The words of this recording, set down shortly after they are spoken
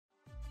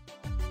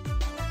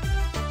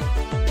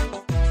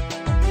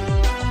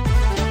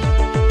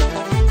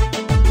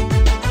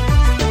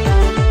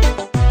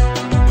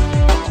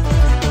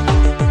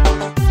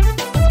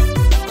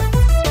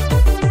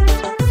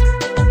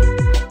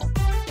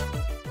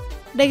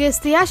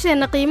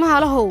dhageystayaasheena qiimaha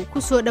lahow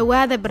ku soo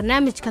dhawaada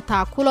barnaamijka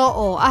Taakulo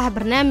oo ah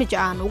barnaamij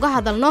aan uga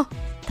hadalno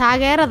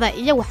taageerada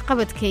iyo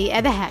waxqabadka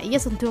hay'adaha iyo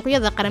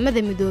sanduuqyada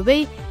qaramada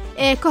midoobay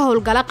ee ka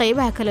howlgala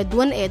qaybaha kala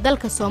duwan ee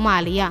dalka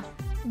Soomaaliya.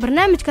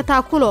 barnaamijka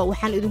Taakulo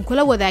waxaan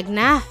idinkula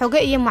wadaagnaa xogo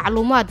iyo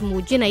macluumaad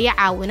muujinaya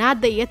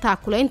caawinaadda iyo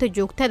taakulaynta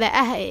joogtada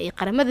ah ee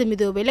qaramada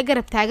midoobay la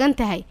garab taagan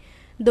tahay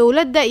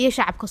dawladda iyo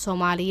shacabka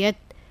Soomaaliyeed.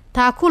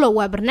 Taakulo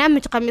waa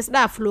barnaamij khamiis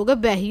dhaaf looga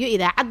baahiyo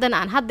idaacadan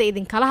aan hadda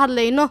idinkala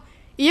hadlayno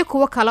iyo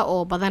kuwa kale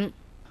oo badan.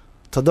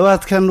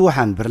 toddobaadkan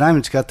waxaan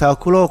barnaamijka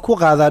Taakulo ku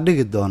qaadaa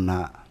dhigi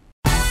doonaa.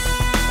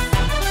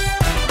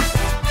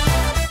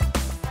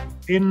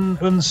 In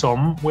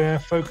UNSOM, we're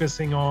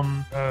focusing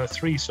on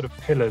three sort of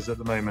pillars at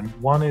the moment.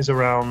 One is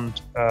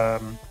around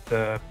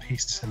the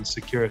peace and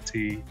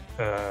security.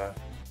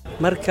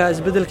 marka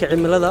isbeddelka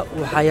cimilada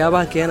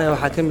waxyaabaha keenaya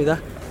waxa kamid ah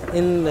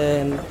in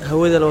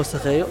hawada la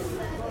wasakheeyo,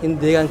 in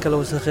deegaanka la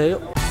wasakheeyo.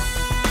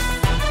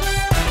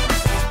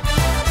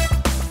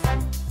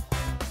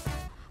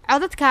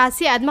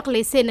 codadkaasi aad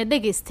maqlayseen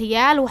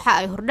dhageystayaal waxa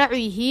ay hordhac u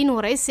yihiin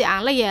waraysi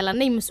aan la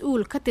yeelanay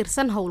mas'uul ka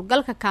tirsan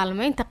howlgalka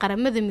kaalmaynta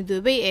qaramada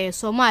midoobay ee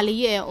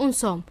Soomaaliya ee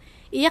UNSOM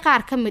iyo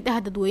qaar ka mid ah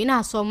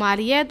dadweynaha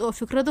Soomaaliyeed oo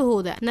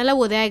fikradahooda nala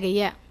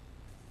wadaagaya.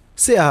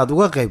 si aad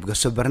uga qayb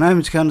gasho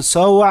barnaamijkan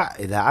soo wac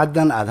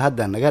idaacadan aad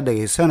hadda naga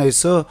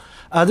dhageysanayso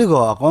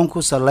adigoo aqoon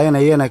ku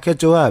saleynayana ka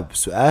jawaab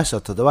su'aasha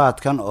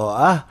toddobaadkan oo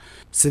ah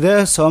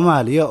sidee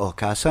Soomaaliya oo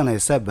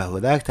kaashanaysa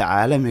bahwadaagta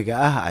caalamiga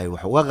ah ay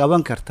wax uga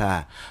qaban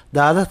kartaa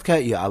daadadka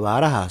iyo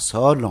abaaraha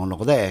soo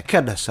noqnoqda ee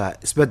ka dhasha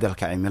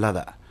isbeddelka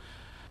cimilada.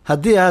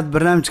 haddii aad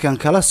barnaamijkan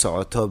kala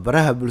socoto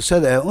baraha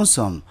bulshada ee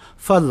UNSOM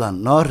fadlan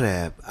noo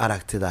reeb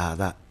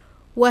aragtidaada.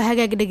 waa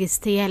hagaag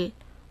dhageystayaal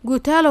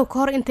guutaalow ka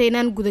hor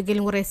intaynaan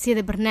gudagelin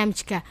waraysyada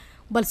barnaamijka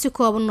balse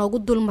kooban noogu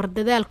dulmar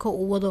dadaalka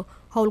uu wado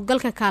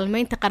howlgalka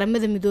kaalmaynta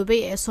qaramada midoobay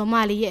ee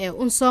Soomaaliya ee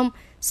UNSOM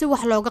si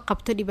wax looga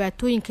qabto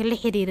dhibaatooyinka la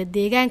xiriira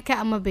deegaanka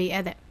ama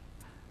bay'ada.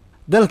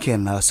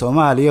 dalkeena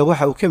Soomaaliya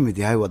waxa uu ka mid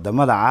yahay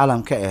wadamada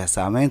caalamka ee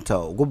saameynta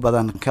ugu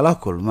badan kala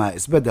kulma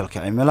isbeddelka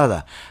cimilada,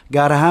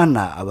 gaar ahaan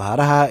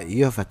abaaraha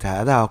iyo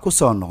fatahaadaha ku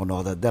soo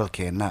noqnoqda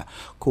dalkeena,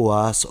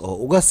 kuwaas oo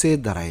uga sii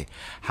daray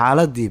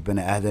xaaladii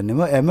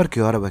bani'aadanimo ee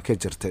markii horeba ka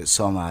jirtay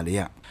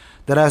Soomaaliya.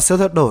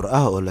 daraasado dhowr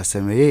ah oo la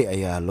sameeyay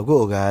ayaa lagu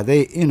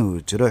ogaaday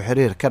inuu jiro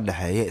xiriir ka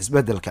dhaxeeya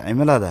isbeddelka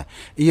cimilada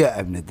iyo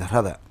amni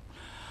darrada.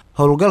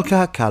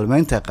 howlgalka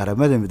kaalmaynta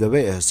qaramada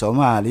midoobay ee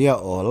Soomaaliya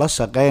oo la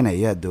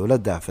shaqeynaya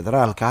dawladda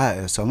federaalka ah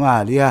ee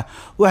Soomaaliya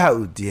waxa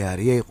uu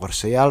diyaariyay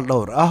qorshayaal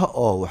dhowr ah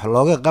oo wax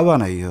looga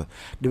qabanayo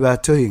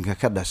dhibaatooyinka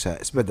ka dhasha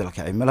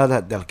isbeddelka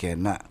cimilada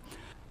dalkeena.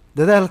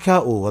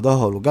 dadaalka uu wado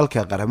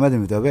howlgalka qaramada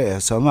midoobay ee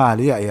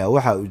Soomaaliya ayaa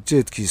waxa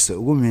ujeedkiisa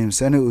ugu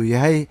muhiimsan uu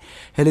yahay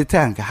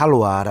helitaanka xal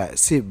waara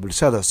si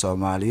bulshada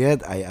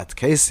Soomaaliyeed ay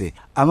adkaysi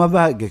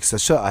amaba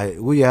gegsasho ay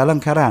ugu yeelan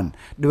karaan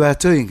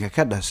dhibaatooyinka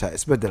ka dhasha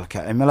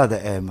isbeddelka cimilada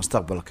ee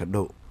mustaqbalka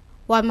dhow.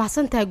 waa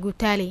mahadsantahay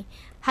guutaali.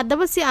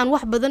 haddaba si aan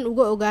wax badan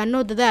uga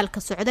ogaano dadaalka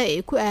socda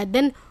ee ku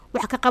aadan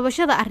wax ka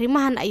qabashada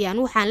arrimahan ayaan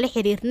waxaan la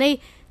xiriirnay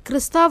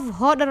Christophe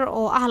Hodder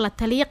oo ah la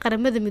taliye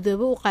qaramada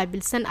midoobay u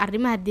qaabilsan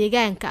arrimaha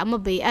deegaanka ama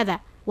bay'ada.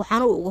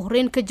 waxaana uu ugu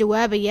horreyn ka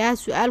jawaabayaa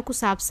su'aal ku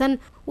saabsan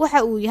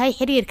waxa uu yahay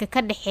xiriirka ka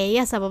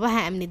dhaxeeya sababaha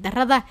amni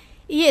darrada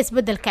iyo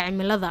isbeddelka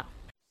cimilada.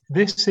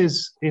 This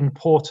is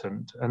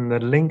important, and the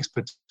links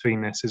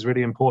between this is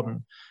really important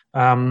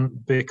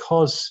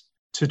because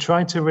to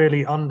try to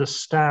really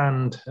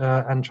understand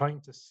and trying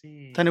to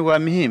see. tani waa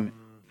muhiim.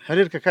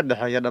 xiriirka ka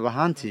dhaxeeya dhab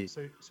ahaantii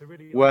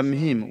waa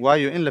muhiim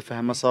waayo in la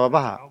fahmo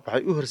sababaha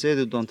waxay u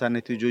horseedi doontaa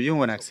natiijooyin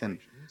wanaagsan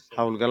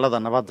hawlgallada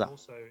nabadda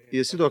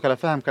iyo sidoo kale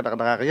fahamka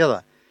dhaqdhaqaaqyada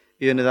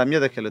iyo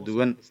nidaamyada kala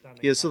duwan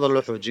iyo sida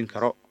loo xoojin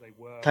karo.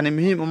 tani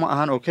muhiim uma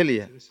ahan oo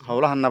kaliya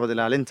howlaha nabad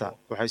ilaalinta,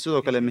 waxay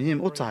sidoo kale muhiim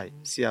u tahay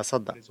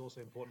siyaasadda.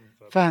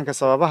 fahamka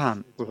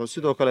sababahan wuxuu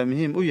sidoo kale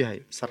muhiim u yahay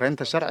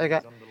sareynta sharciga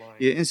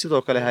iyo in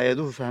sidoo kale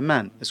hay'aduhu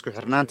fahmaan isku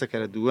xirnaanta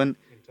kala duwan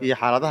iyo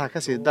xaaladaha ka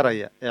sii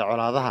daraya ee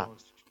colaadaha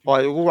oo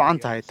ay ugu wacan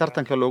tahay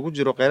tartanka loogu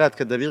jiro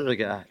kheyraadka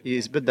dabiiciga ah iyo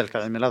isbeddelka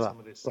cimilada.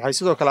 waxay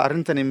sidoo kale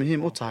arrintani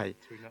muhiim u tahay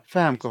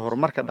fahamka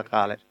horumarka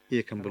dhaqaale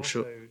iyo kan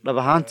bulsho. dhab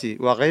ahaantii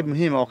waa qayb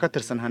muhiim ah oo ka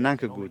tirsan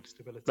hannaanka guud.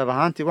 dhab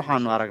ahaantii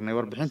waxaanu aragnay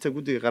warbixinta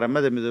guddiga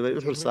qaramada midoobay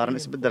u xil saaran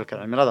isbeddelka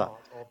cimilada,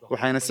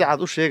 waxayna si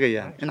cad u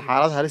sheegayaan in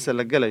xaalad halisa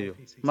la gelayo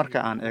marka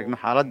aan eegno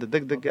xaaladda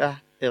degdega ah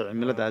ee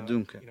cimilada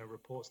adduunka.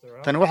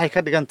 tani waxay ka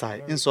dhigan tahay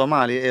in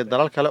Soomaaliya iyo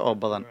dalal kale oo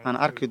badan aan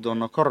arki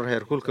doono koror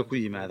heerkulka ku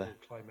yimaada.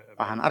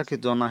 waxaan arki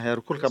doonaa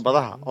heerkulka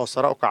badaha oo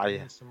sare u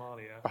kacaya.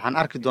 waxaan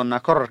arki doonaa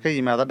koror ka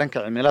yimaada dhanka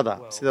cimilada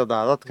sida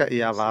daadadka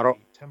iyo abaaro.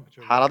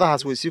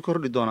 xaaladahaas way sii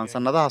kordhi doonaan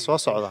sannadaha soo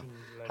socda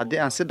haddii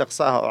aan si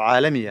dhaqso ah oo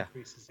caalami ah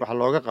wax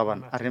looga qaban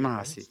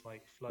arrimahaasi,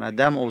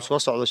 maadaama uu soo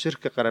socdo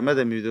shirka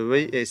qaramada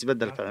midoobay ee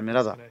isbeddelka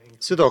cimilada.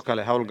 sidoo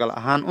kale howlgal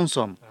ahaan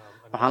UNSOM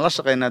waxaan la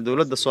shaqaynaa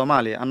dawladda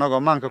Soomaaliya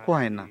annagoo maanka ku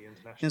hayna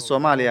in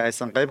Soomaaliya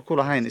aysan qayb ku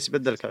lahayn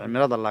isbeddelka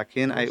cimilada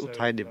laakiin ay u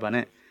tahay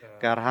dhibane,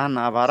 gaar ahaan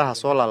abaaraha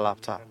soo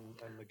laalaabta.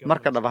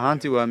 marka dhab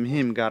ahaantii waa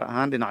muhiim gaar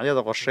ahaan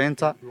dhinacyada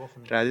qorsheynta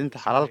raadinta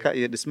xalalka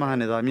iyo dhismaha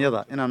nidaamyada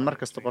inaan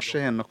markasta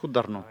qorshaheena ku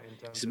darno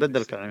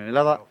isbeddelka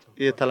cimilada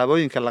iyo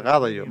talaabooyinka la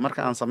qaadayo marka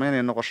aan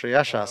sameynayno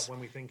qorshayaashaas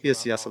iyo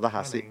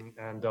siyaasadahaasi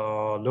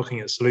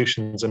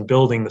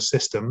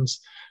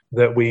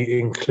that we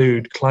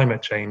include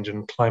climate change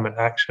and climate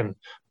action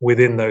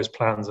within those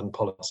plans and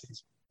policies.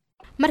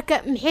 marka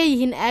maxay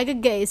yihiin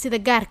aagaga ay sida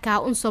gaarka ah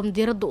UNSOM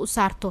diiradda u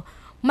saarto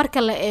marka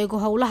la eego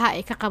howlaha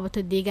ay ka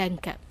qabato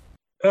deegaanka?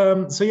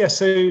 So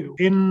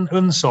in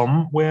UNSOM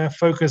we're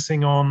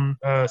focusing on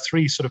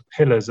three sort of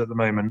pillars at the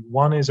moment.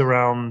 One is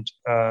around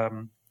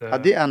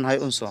haddii aan nahay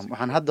UNSOM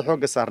waxaan hadda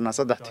xoogga saarnaa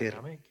 3 tiir.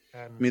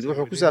 mid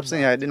wuxuu ku saabsan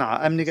yahay dhinaca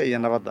amniga iyo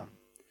nabadda.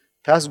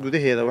 taas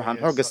gudaheeda waxaan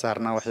xoogga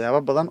saarnaa waxyaabo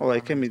badan oo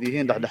ay ka mid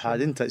yihiin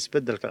dhexdhexaadinta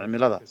isbeddelka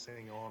cimilada,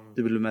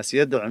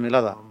 diblomaasiyadda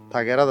cimilada,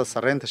 taageerada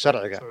sareynta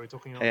sharciga,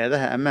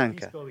 hay'adaha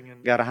ammaanka,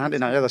 gaar ahaan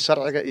dhinacyada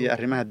sharciga iyo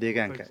arrimaha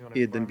deegaanka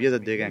iyo dambiyada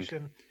deegaanka.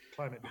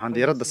 waxaan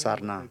diiradda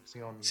saarnaa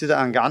sida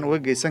aan gacan uga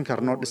geysan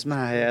karno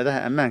dhismaha hay'adaha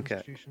ammaanka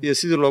iyo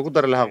sidii loogu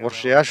dari lahaa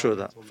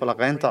qorshayaashooda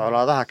falaqaynta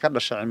colaadaha ka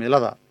dhasha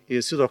cimilada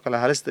iyo sidoo kale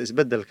halista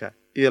isbeddelka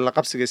iyo la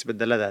qabsiga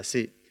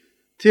isbeddeladaasi.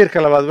 tiirka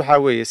labaad waxa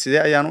weeye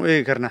sidee ayaan u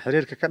eegi karnaa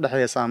xiriirka ka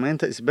dhaxeeya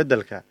saameynta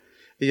isbeddelka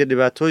iyo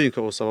dhibaatooyinka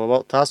uu sababo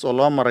taas oo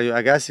loo marayo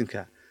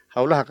agaasinka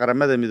howlaha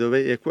qaramada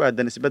midoobay ee ku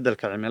aadan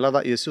isbeddelka cimilada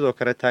iyo sidoo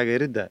kale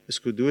taageeridda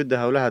isku duwidda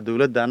howlaha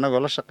dawladda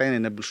annagoo la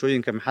shaqaynayna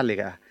bulshooyinka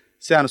maxalliga ah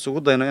si aan isugu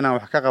dayno inaan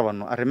wax ka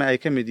qabanno arrimo ay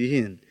ka mid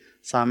yihiin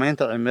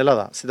saameynta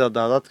cimilada sida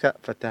daadadka,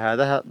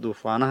 fatahaadaha,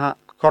 duufaanaha,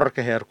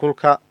 kororka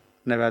heerkulka,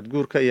 nabaad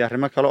guurka iyo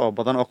arrimo kale oo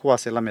badan oo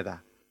kuwaasi la mid ah.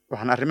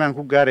 waxaan arrimahan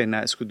ku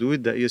gaaraynaa isku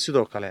duwidda iyo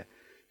sidoo kale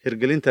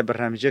hirgelinta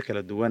barnaamijyo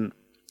kala duwan.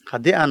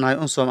 haddii aan nahay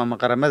UNSOM ama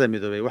qaramada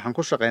midoobay waxaan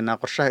ku shaqaynaa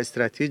qorshaha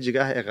istiraatiijiga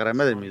ah ee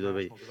qaramada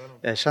midoobay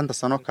ee 5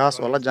 sano kaas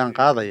oo la jaan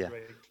qaadaya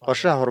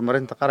qorshaha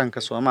horumarinta qaranka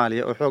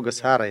Soomaaliya oo xoogga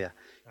saaraya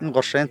in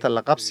qorsheynta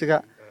la qabsiga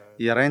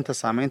yareynta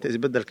saameynta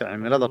isbeddelka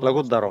cimilada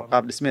lagu daro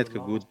qaab dhismeedka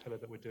guud.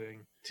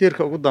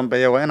 tiirka ugu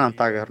dambeeya waa inaan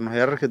taageerno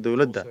heerarka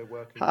dawladda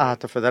ha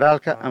ahaato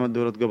federaalka ama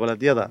dowlad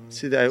goboleedyada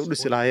sidii ay u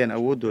dhisi lahaayeen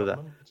awooddooda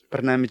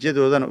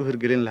barnaamijyadoodana u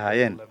hirgelin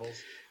lahaayeen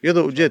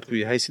iyadoo ujeedku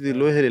yahay sidii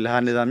loo heli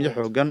lahaa nidaamyo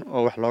xooggan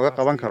oo wax looga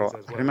qaban karo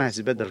arrimaha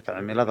isbeddelka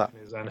cimilada.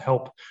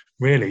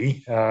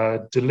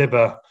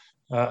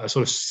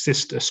 Sort of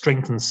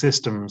strengthen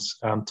systems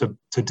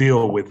to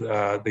deal with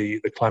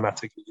the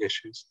climatic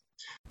issues.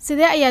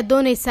 sidee ayaa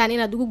doonaysaan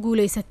inaad ugu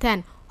guuleysataan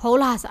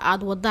howlahaas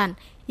aad wadaan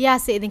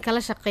yaase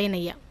idinkala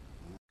shaqaynaya?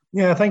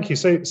 Yeah, thank you.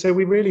 So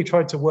we really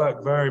tried to work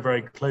very,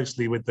 very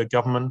closely with the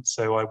government.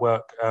 So I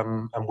work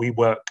and we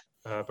work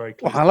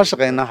waxaan la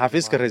shaqaynaa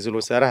xafiiska ra'iisul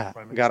wasaaraha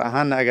gaar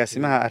ahaan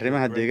agaasimaha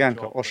arrimaha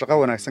deegaanka oo shaqo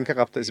wanaagsan ka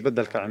qabta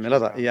isbeddelka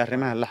cimilada iyo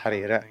arrimaha la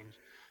xiriira.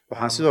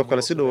 waxaan sidoo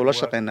kale si dhow ula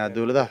shaqaynaa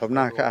dawladaha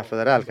xubnaha ka ah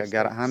federaalka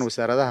gaar ahaan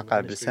wasaaradaha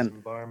qaabilsan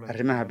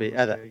arrimaha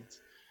bay'ada.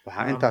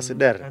 waxaa intaasi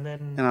dheer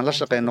inaan la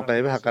shaqayno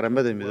qaybaha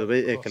qaramada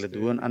midoobay ee kala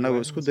duwan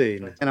annagoo isku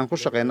dayayna inaan ku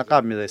shaqayno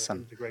qaab midaysan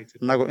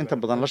annagoo inta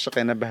badan la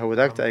shaqayna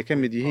bahwadaagta ay ka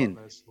mid yihiin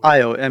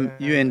IOM,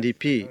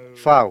 UNDP,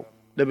 FAO,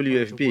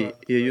 WFP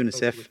iyo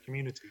UNICEF.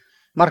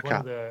 marka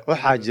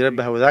waxaa jira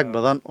bahwadaag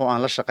badan oo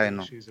aan la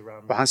shaqayno.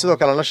 waxaan sidoo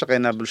kale la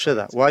shaqaynaa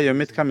bulshada waayo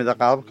mid ka mid ah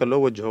qaababka loo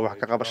wajaho wax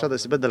ka qabashada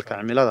isbeddelka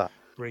cimilada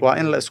waa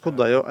in la isku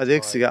dayo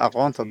adeegsiga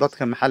aqoonta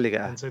dadka maxalliga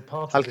ah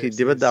halkii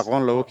dibadda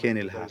aqoon loogu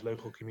keeni lahaa.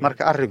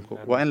 marka arrinku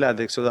waa in la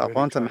adeegsado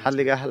aqoonta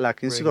maxalliga ah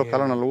laakiin sidoo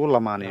kalena lagu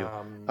lamaaniyo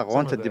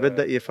aqoonta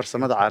dibadda iyo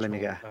farsamada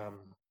caalamiga ah.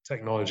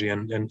 technology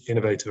and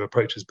innovative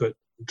approaches, but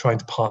trying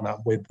to partner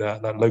with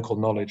that local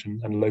knowledge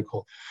and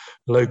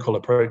local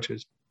approaches.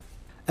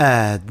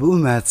 aad buu u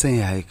mahadsan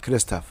yahay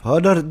Christoph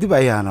Hodder. dib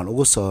ayaanan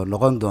ugu soo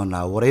noqon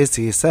doonaa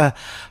wareysigiisa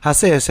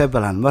hase yeeshee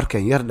balan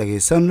markan yar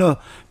dhageysano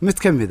mid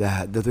ka mid ah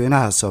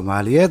dadweynaha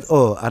Soomaaliyeed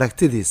oo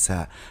aragtidiisa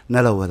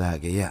nala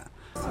wadaagaya.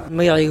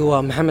 magacaygu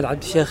waa Maxamed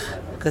Cabdi Sheekh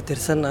ka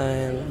tirsan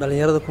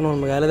dhalinyarada ku nool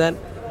magaaladan.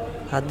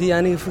 haddii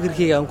aniga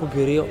fikirkayga aan ku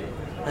beeriyo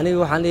aniga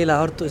waxaan dhihi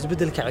lahaa horta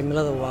isbeddelka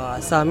cimilada waa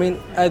saameyn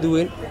aad u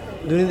weyn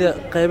dunida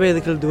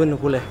qaybaheeda kala duwan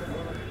ku leh.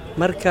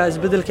 marka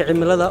isbeddelka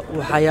cimilada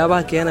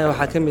waxyaabaha keenaya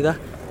waxaa ka mid ah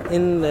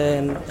in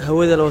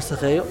hawada la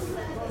wasakheeyo,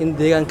 in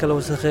deegaanka la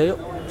wasakheeyo.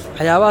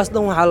 waxyaabahaas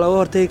dhan waxaa looga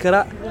hortagi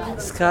karaa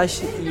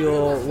iskaashi iyo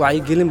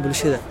wacyigelin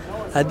bulshada.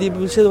 haddii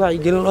bulshada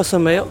wacyigelin loo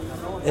sameeyo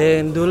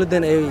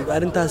dawladdan ay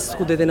arrintaas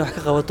isku dayda inay wax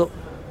ka qabato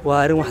waa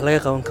arrin wax laga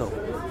qaban karo.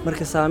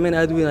 marka saameyn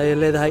aad weyn ayay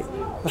leedahay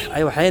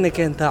waxayna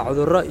keentaa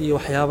cudurro iyo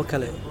waxyaabo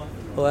kale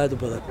oo aad u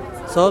badan.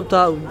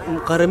 sababtaa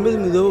qaramada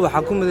midoobay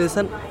waxaa ku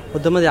midaysan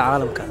waddamadii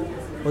caalamka.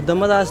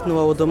 waddamadaasna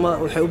waa waddamo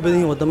waxay u badan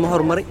yihiin waddamo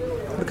horumaray.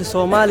 marka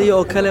Soomaaliya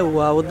oo kale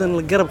waa waddan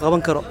la garab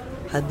qaban karo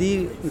haddii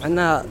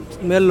macnaha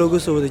meel looga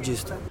soo wada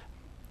jeesto.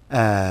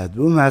 aad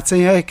buu mahadsan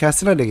yahay.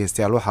 kaasina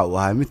dhegeystayaal waxa uu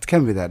ahaa mid ka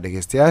mid ah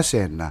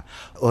dhegeystayaasheenna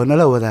oo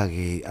nala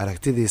wadaagay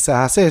aragtidiisa.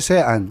 hase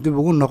yeeshee aan dib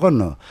ugu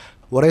noqonno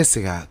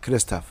wareysiga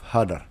Christoph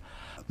Hodder.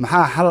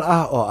 maxaa xal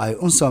ah oo ay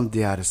UNSOM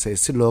diyaarisay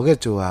si looga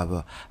jawaabo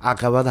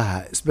caqabadaha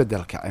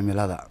isbeddelka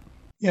cimilada?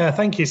 Yeah,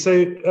 thank you. So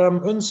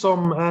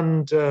UNSOM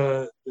and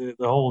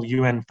the whole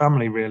UN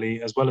family really,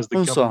 as well as the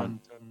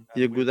government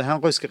iyo guud ahaan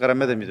qoyska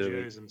qaramada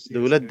midoobay,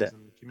 dowladda,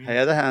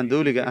 hay-adaha aan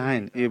dawliga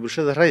ahayn iyo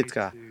bulshada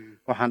rayidka ah,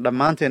 waxaan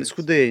dhammaanteen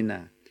isku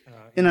dayaynaa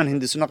inaan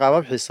hindisno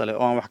qaabab xiisa leh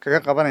oo aan wax kaga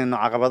qabanayno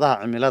caqabadaha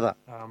cimilada.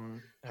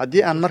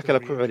 haddii aan mar kale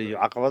ku celiyo,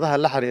 caqabadaha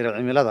la xiriira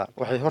cimilada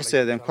waxay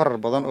horseedeen korar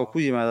badan oo ku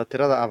yimaada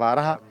tirada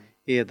abaaraha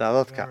iyo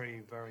daadadka.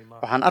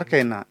 waxaan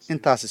arkaynaa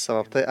intaasi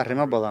sababtay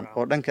arrimo badan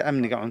oo dhanka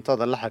amniga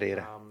cuntada la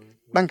xiriira.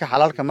 dhanka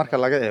xalalka marka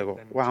laga eego,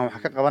 waxaan wax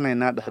ka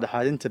qabanaynaa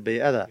dhexdhexaadinta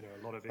bay'ada.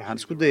 waxaan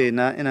isku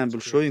dayaynaa inaan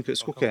bulshooyinka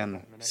isku keenno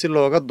si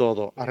looga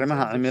doodo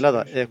arrimaha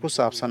cimilada ee ku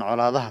saabsan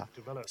colaadaha,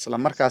 isla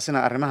markaasina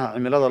arrimaha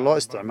cimilada loo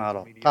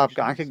isticmaalo qaab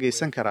gacan ka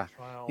geysan kara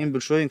in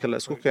bulshooyinka la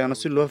isku keeno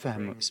si loo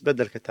fahmo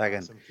isbeddelka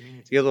taagan,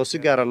 iyadoo si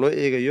gaara loo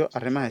eegayo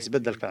arrimaha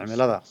isbeddelka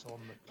cimilada.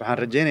 waxaan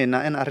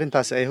rajaynaynaa in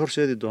arrintaasi ay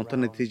horseedi doonto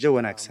natiijo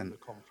wanaagsan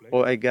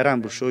oo ay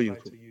gaaraan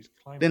bulshooyinku.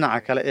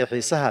 dhinaca kale ee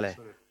xiisaha leh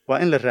waa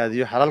in la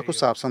raadiyo xalal ku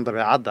saabsan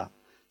dabeecadda.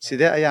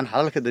 sidee ayaan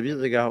xalalka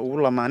dabiiciga ah ugu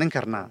lamaanin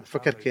karnaa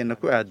fakarkeenna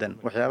ku aadan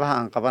waxyaabaha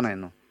aan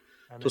qabanayno?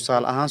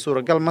 tusaale ahaan,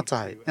 suuragal ma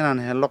tahay inaan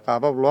helno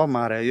qaabab loo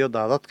maareeyo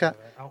daadadka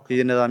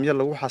iyo nidaamyo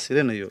lagu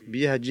xasilinayo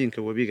biyaha jiinka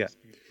webiga?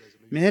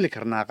 ma heli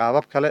karnaa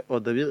qaabab kale oo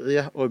dabiici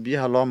ah oo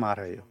biyaha loo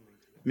maareeyo?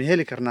 ma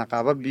heli karnaa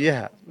qaabab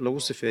biyaha lagu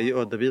sifeeyo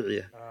oo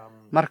dabiici ah?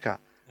 marka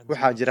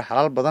waxaa jira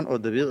xalal badan oo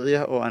dabiici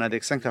ah oo aan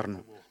adeegsan karno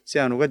si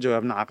aan uga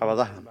jawaabno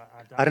caqabadahan.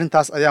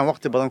 arrintaas ayaan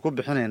waqti badan ku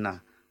bixinaynaa,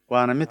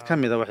 waana mid ka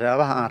mid a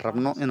waxyaabaha aan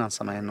rabno inaan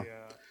samayno.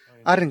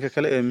 arrinka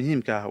kale ee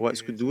muhiimka ah waa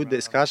isku duwidda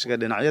iskaashiga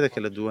dhinacyada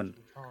kala duwan.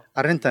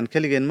 arrintan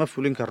keligeen ma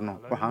fulin karno,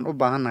 waxaan u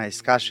baahannahay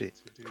iskaashi.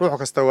 ruux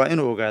kasta waa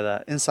inuu ogaadaa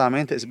in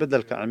saamaynta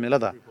isbeddelka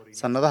cimilada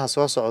sannadaha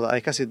soo socda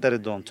ay kasii dari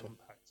doonto.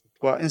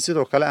 waa in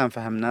sidoo kale aan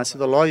fahamnaa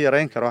sida loo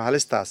yarayn karo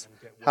halistaas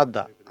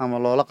hadda ama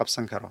loola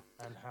qabsan karo.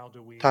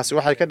 taasi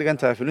waxay ka dhigan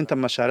tahay fulinta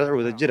mashaariic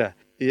wadajir ah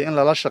iyo in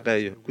lala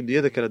shaqeeyo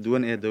guddiyada kala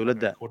duwan ee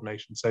dowladda.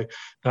 So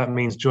that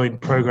means joint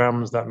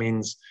programs, that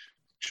means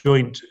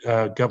joint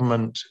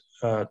government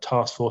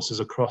task forces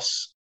across.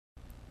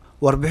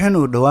 warbixin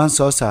uu dhowaan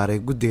soo saaray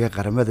guddiga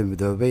qaramada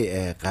midoobay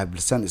ee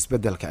qaabilsan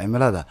isbeddelka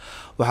cimilada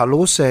waxaa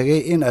lagu sheegay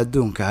in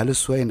adduunka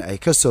halis weyn ay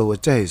ka soo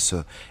wajahayso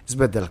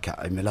isbeddelka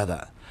cimilada.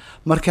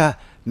 marka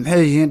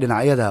maxay yihiin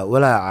dhinacyada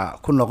walaaca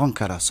ku noqon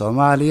kara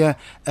Soomaaliya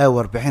ee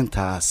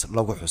warbixintaas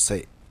lagu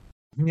xusay?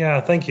 Yeah,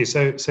 thank you.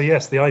 So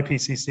yes, the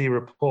IPCC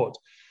report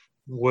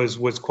was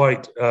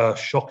quite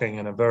shocking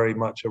and a very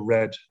much a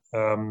red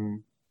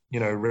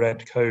red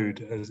code,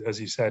 as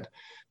you said,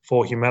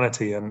 for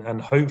humanity,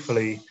 and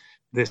hopefully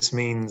this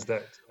means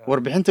that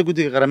warbixinta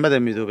guddiga qaramada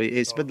midoobay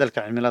ee isbeddelka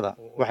cimilada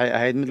waxay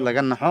ahayd mid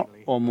laga naxo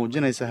oo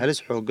muujinaysa halis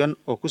xooggan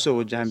oo ku soo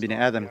wajahan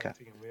bini'aadamka.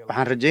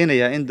 waxaan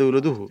rajaynayaa in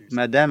dowladuhu,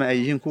 maadaama ay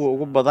yihiin kuwa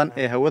ugu badan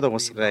ee hawada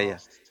wasaqeeya,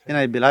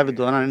 inay bilaabi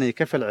doonaan inay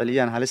ka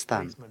falceliyaan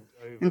halistan.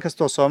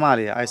 inkastoo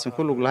Soomaaliya aysan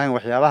ku lug lahayn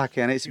waxyaabaha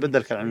keenay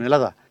isbeddelka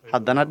cimilada,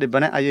 haddana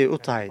dhibane ayay u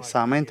tahay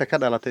saamaynta ka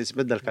dhalatay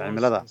isbeddelka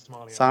cimilada.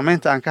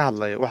 saamaynta aan ka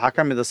hadlayo waxaa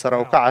ka mid ah sare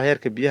u kaca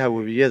heerka biyaha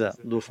webiyada,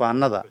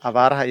 duufaanada,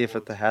 abaaraha iyo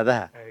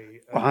fatahaadaha.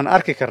 waxaan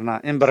arki karnaa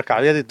in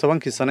barakacyadii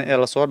 10kii sano ee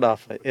lasoo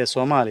dhaafay ee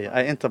Soomaaliya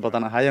ay inta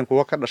badan ahaayeen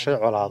kuwo ka dhashay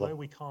colaado.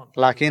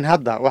 laakiin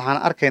hadda waxaan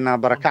arkaynaa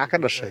barakac ka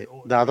dhashay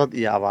daadad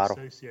iyo abaaro.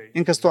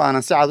 inkastoo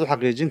aanan si cad u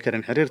xaqiijin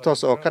karin xiriir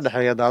toos oo ka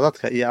dhexeeya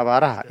daadadka iyo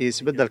abaaraha iyo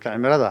isbeddelka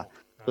cimilada,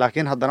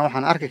 laakiin haddana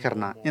waxaan arki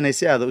karnaa inay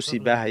si aad u sii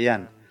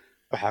baahayaan.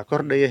 waxaa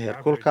kordhaya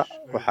heerkulka,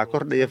 waxaa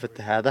kordhaya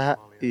fatahaadaha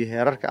iyo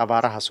heerarka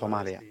abaaraha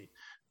Soomaaliya.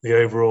 The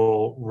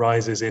overall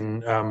rises in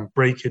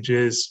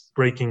breakages,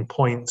 breaking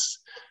points,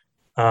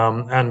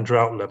 and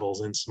drought levels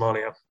in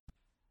Somalia.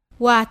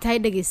 waa tahay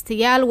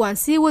dhegaystayaal, waan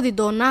sii wadi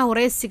doonaa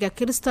wareysiga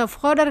Christoph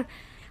Hodder.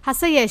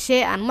 hase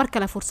yeeshee aan mar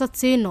kale fursad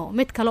siino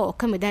mid kale oo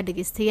ka mid ah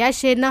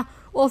dhegaystayaasheenna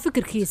oo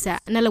fikirkiisa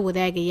nala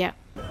wadaagaya.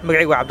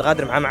 magacaygu waa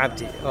Cabdiqaadir Maxamed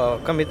Cabdi oo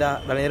ka mid ah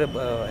dhalinyaro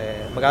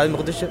magaalada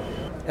Muqdisho.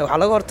 waxaa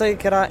laga hortagi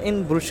karaa in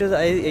bulshada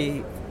ay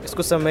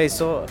isku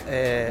samayso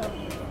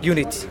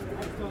unity,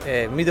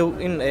 midow,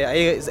 in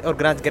ayaga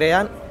organize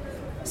gareeyaan.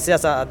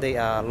 sidaas aday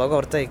looga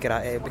hortagi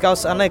karaa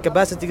because anaga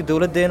capacity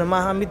dawladeena ma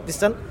aha mid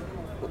dhisan.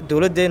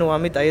 dawladeena waa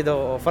mid ayada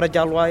oo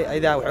fragile waay,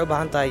 ayada waxay u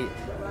baahan tahay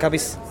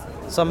kabis.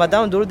 soo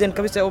maadaama dawladeena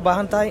kabis ay u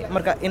baahan tahay,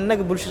 marka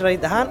inaga bulshada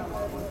rayd ahaan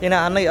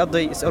inaan anaga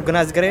aday is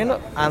organize gareeyno,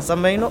 aan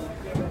samayno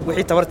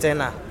wixii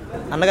tabarteena ah.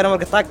 annagana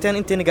marka taagteen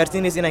inteena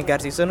gaarsiinaysa inaan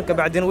gaarsiisano,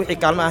 kabacdina wixii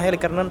kaalmo aan heli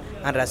karnan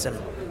aan raadsano.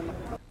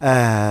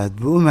 aad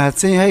buu u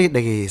mahadsan yahay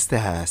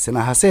dhegaystahaasina.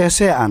 hase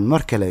yeeshee aan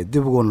mar kale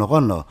dib ugu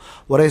noqonno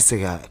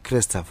wareysiga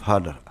Christoph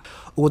Hodder.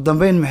 ugu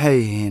dambeyn, maxay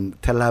yihiin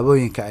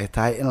tallaabooyinka ay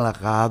tahay in la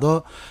qaado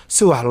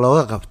si wax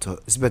looga qabto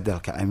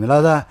isbeddelka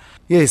cimilada,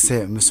 yayse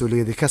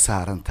mas-uuliyadi ka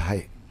saaran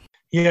tahay?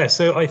 Yeah,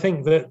 so I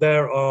think that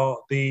there are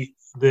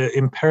the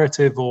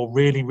imperative or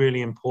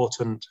really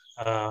important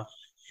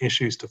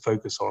issues to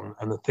focus on,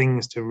 and the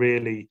things to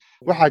really.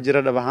 waxaa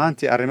jira dhab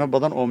ahaantii arrimo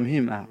badan oo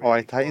muhiim ah oo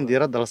ay tahay in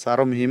diiradda la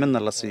saaro, muhiimadna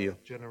la siiyo.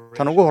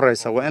 tan ugu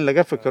horreysa waa in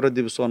laga fikiro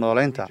dib u soo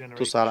noolaynta,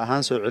 tusaale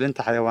ahaan soo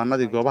celinta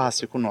xayawaanadii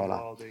goobahaasi ku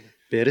noolaa,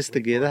 beerista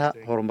geedaha,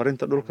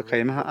 horumarinta dhulka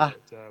kaymaha ah.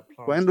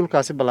 waa in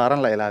dhulkaasi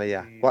ballaaran la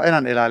ilaaliyaa. waa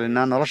inaan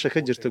ilaalinaa nolosha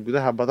ka jirta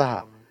gudaha badaha.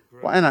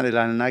 waa inaan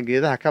ilaalinaa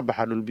geedaha ka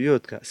baxa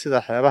dhulbiyoodka sida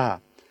xeebaha.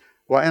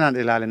 waa inaan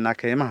ilaalinaa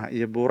kaymaha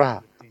iyo buuraha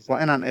waa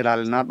inaan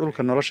ilaalinaa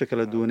dhulka nolosha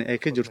kala duwan ee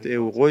ka jirta ee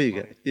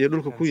waqooyiga iyo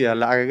dhulka ku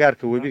yaala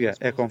agagaarka webiga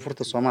ee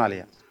koonfurta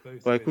Soomaaliya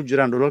oo ay ku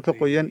jiraan dhulalka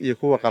qoyan iyo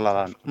kuwa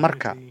qalalan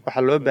marka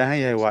waxa loo baahan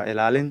yahay waa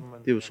ilaalin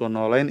dib u soo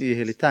nooleyn iyo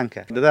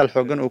helitaanka dadaal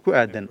xooggan oo ku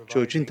aadan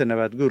joojinta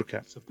nabaad guurka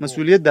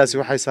mas'uuliyadaasi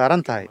waxay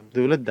saaran tahay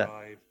dawladda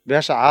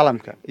beesha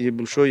caalamka iyo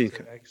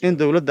bulshooyinka in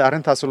dawladda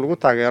arrintaas lagu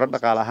taageero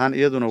dhaqaale ahaan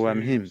iyaduna waa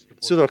muhiim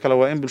sidoo kale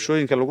waa in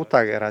bulshooyinka lagu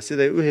taageeraa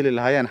sida ay u heli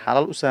lahaayeen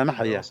xalal u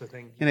saamaxaya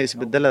inay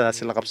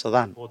isbedeladaasi la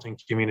qabsadaan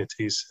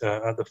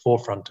at the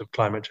forefront of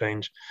climate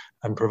change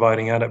and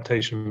providing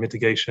adaptation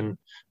mitigation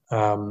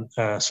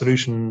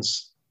solutions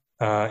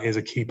is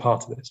a key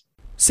part of this.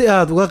 si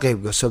aad uga qayb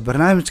gasho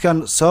barnaamijkan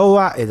soo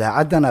wac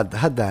idaacadan aad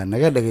hadda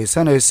naga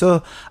dhagaysanayso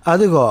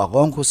adigoo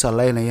aqoon ku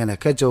salaynayana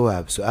ka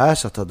jawaab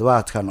su'aasha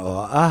toddobaadkan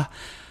oo ah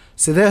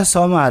sidee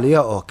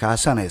Soomaaliya oo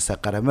kaashanaysa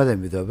qaramada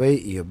midoobay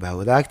iyo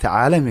bahwadaagta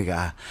caalamiga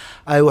ah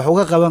ay wax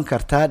uga qaban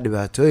kartaa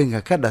dhibaatooyinka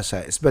ka dhasha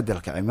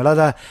isbeddelka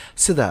cimilada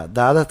sida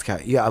daadadka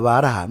iyo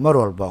abaaraha mar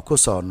walba ku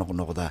soo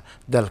noqnoqda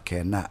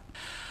dalkeena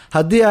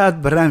haddii aad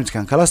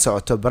barnaamijkan kala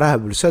socoto baraha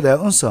bulshada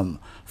ee Unsom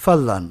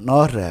fadlan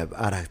noo reeb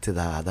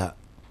aragtidaada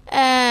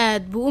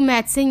aad buu u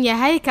mahadsan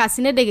yahay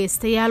kaasina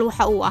dhagaystayaal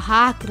waxa uu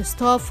ahaa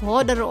Christoph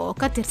Hodder oo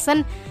ka tirsan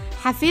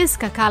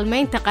xafiiska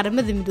kaalmeynta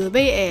qaramada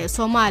midoobay ee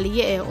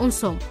Soomaaliya ee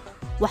Unsom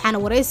waxaana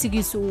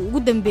wareysigiisu uu ugu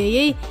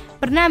dambeeyay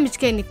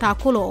barnaamijkeeni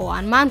taakulo oo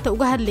aan maanta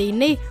uga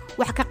hadlaynay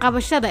wax ka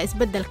qabashada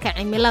isbeddelka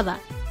cimilada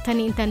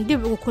tani intaan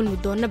dib ugu kulmi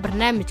doono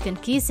barnaamijkan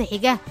kiisa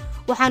xiga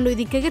waxaanu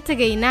idinkaga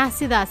tagaynaa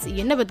sidaas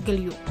iyo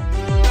nabadgelyo